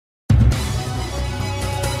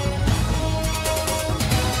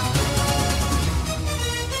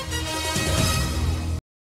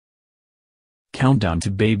countdown to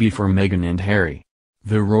baby for Meghan and Harry.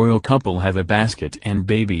 The royal couple have a basket and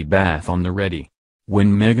baby bath on the ready.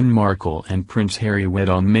 When Meghan Markle and Prince Harry wed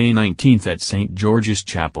on May 19 at St. George's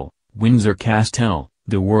Chapel, Windsor Castle,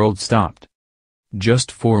 the world stopped.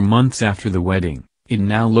 Just 4 months after the wedding, it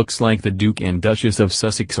now looks like the Duke and Duchess of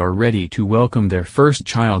Sussex are ready to welcome their first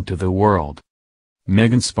child to the world.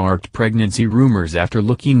 Meghan sparked pregnancy rumors after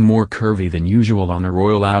looking more curvy than usual on a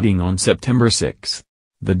royal outing on September 6.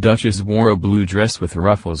 The Duchess wore a blue dress with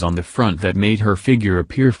ruffles on the front that made her figure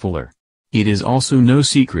appear fuller. It is also no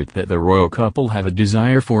secret that the royal couple have a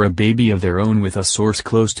desire for a baby of their own, with a source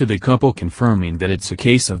close to the couple confirming that it's a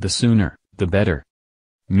case of the sooner, the better.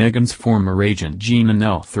 Meghan's former agent Gina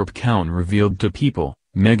Nelthorpe-Cowan revealed to People,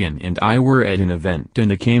 "Meghan and I were at an event in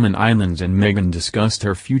the Cayman Islands and Meghan discussed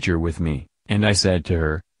her future with me, and I said to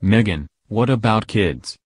her, 'Meghan, what about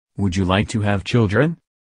kids? Would you like to have children?'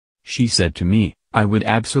 She said to me, 'I would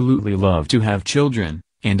absolutely love to have children,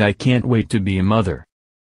 and I can't wait to be a mother.'"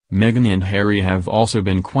 Meghan and Harry have also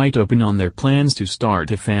been quite open on their plans to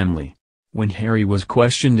start a family. When Harry was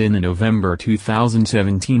questioned in a November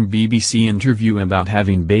 2017 BBC interview about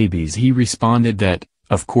having babies, he responded that,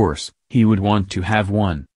 of course, he would want to have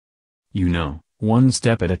one. "You know, one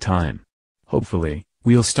step at a time. Hopefully,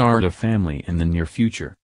 we'll start a family in the near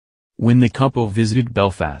future." When the couple visited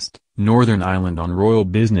Belfast, Northern Ireland on royal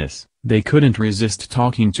business, they couldn't resist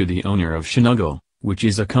talking to the owner of Snuggle, which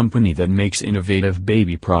is a company that makes innovative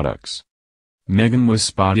baby products. Meghan was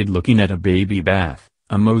spotted looking at a baby bath,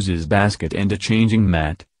 a Moses basket and a changing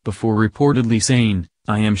mat, before reportedly saying,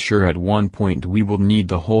 "I am sure at one point we will need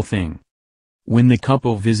the whole thing." When the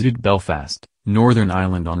couple visited Belfast, Northern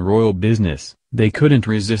Ireland on royal business, they couldn't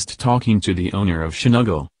resist talking to the owner of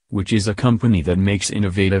Snuggle, which is a company that makes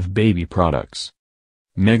innovative baby products.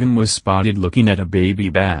 Meghan was spotted looking at a baby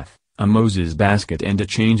bath, a Moses basket and a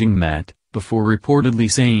changing mat, before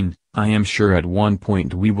reportedly saying, "I am sure at one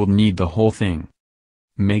point we will need the whole thing."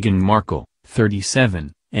 Meghan Markle,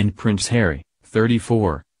 37, and Prince Harry,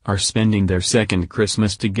 34, are spending their second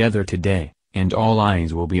Christmas together today, and all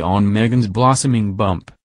eyes will be on Meghan's blossoming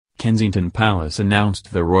bump. Kensington Palace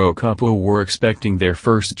announced the royal couple were expecting their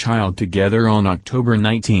first child together on October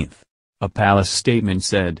 19. A palace statement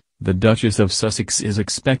said, "The Duchess of Sussex is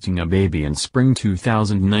expecting a baby in spring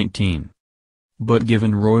 2019. But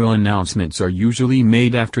given royal announcements are usually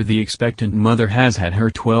made after the expectant mother has had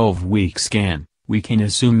her 12-week scan, we can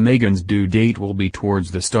assume Meghan's due date will be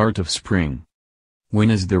towards the start of spring."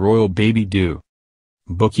 When is the royal baby due?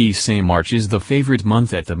 Bookies say March is the favorite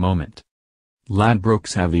month at the moment.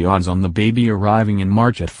 Ladbrokes have the odds on the baby arriving in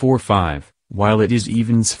March at 4-5, while it is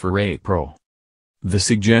evens for April. The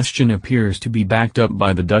suggestion appears to be backed up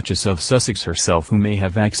by the Duchess of Sussex herself, who may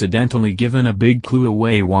have accidentally given a big clue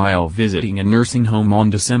away while visiting a nursing home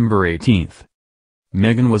on December 18.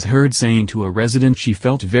 Meghan was heard saying to a resident she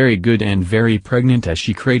felt very good and very pregnant as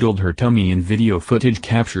she cradled her tummy in video footage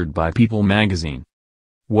captured by People magazine.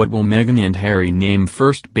 What will Meghan and Harry name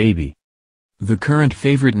first baby? The current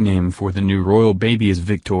favorite name for the new royal baby is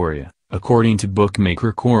Victoria, according to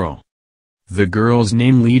bookmaker Coral. The girl's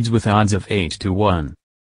name leads with odds of 8-1.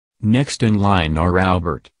 Next in line are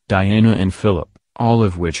Albert, Diana and Philip, all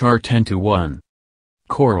of which are 10-1.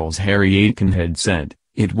 Coral's Harry Aikenhead said,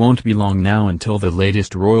 "It won't be long now until the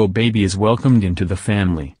latest royal baby is welcomed into the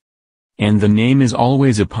family. And the name is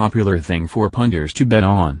always a popular thing for punters to bet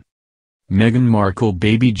on." Meghan Markle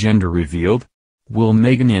baby gender revealed? Will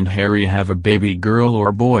Meghan and Harry have a baby girl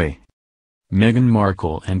or boy? Meghan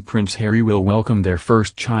Markle and Prince Harry will welcome their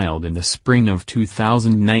first child in the spring of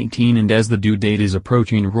 2019, and as the due date is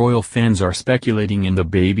approaching, royal fans are speculating in the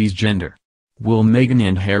baby's gender. Will Meghan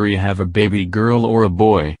and Harry have a baby girl or a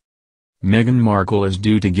boy? Meghan Markle is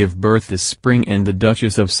due to give birth this spring and the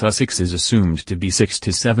Duchess of Sussex is assumed to be 6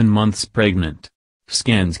 to 7 months pregnant.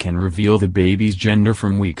 Scans can reveal the baby's gender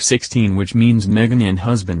from week 16, which means Meghan and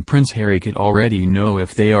husband Prince Harry could already know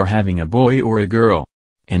if they are having a boy or a girl.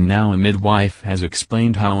 And now a midwife has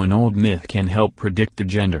explained how an old myth can help predict the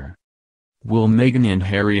gender. Will Meghan and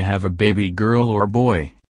Harry have a baby girl or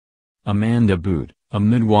boy? Amanda Boot, a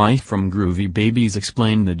midwife from Groovy Babies,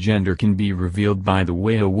 explained the gender can be revealed by the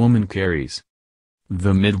way a woman carries.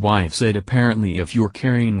 The midwife said apparently if you're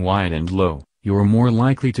carrying wide and low, you're more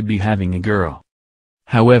likely to be having a girl.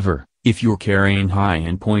 However, if you're carrying high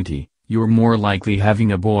and pointy, you're more likely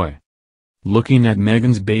having a boy. Looking at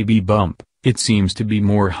Meghan's baby bump, it seems to be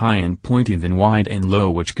more high and pointy than wide and low,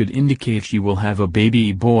 which could indicate she will have a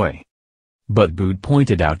baby boy. But Boot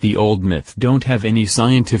pointed out the old myths don't have any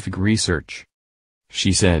scientific research.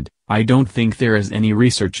 She said, "I don't think there is any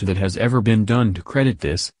research that has ever been done to credit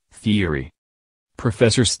this theory."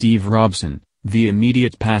 Professor Steve Robson, The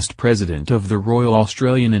immediate past president of the Royal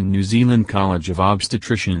Australian and New Zealand College of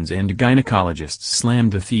Obstetricians and Gynecologists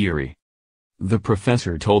slammed the theory. The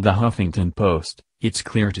professor told the Huffington Post, "It's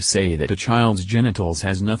clear to say that a child's genitals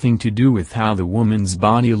has nothing to do with how the woman's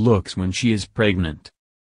body looks when she is pregnant.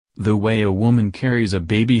 The way a woman carries a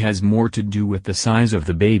baby has more to do with the size of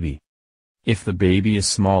the baby. If the baby is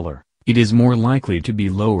smaller, it is more likely to be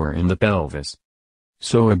lower in the pelvis.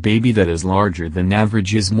 So a baby that is larger than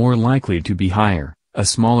average is more likely to be higher, a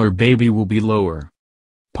smaller baby will be lower."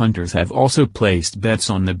 Punters have also placed bets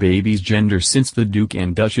on the baby's gender since the Duke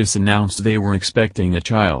and Duchess announced they were expecting a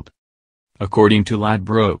child. According to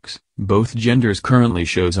Ladbrokes, both genders currently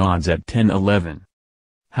shows odds at 10-11.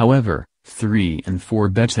 However, 3 and 4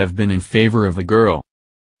 bets have been in favor of a girl.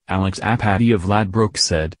 Alex Apathy of Ladbrokes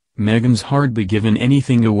said, "Meghan's hardly given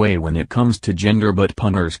anything away when it comes to gender, but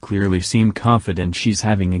punters clearly seem confident she's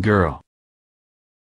having a girl."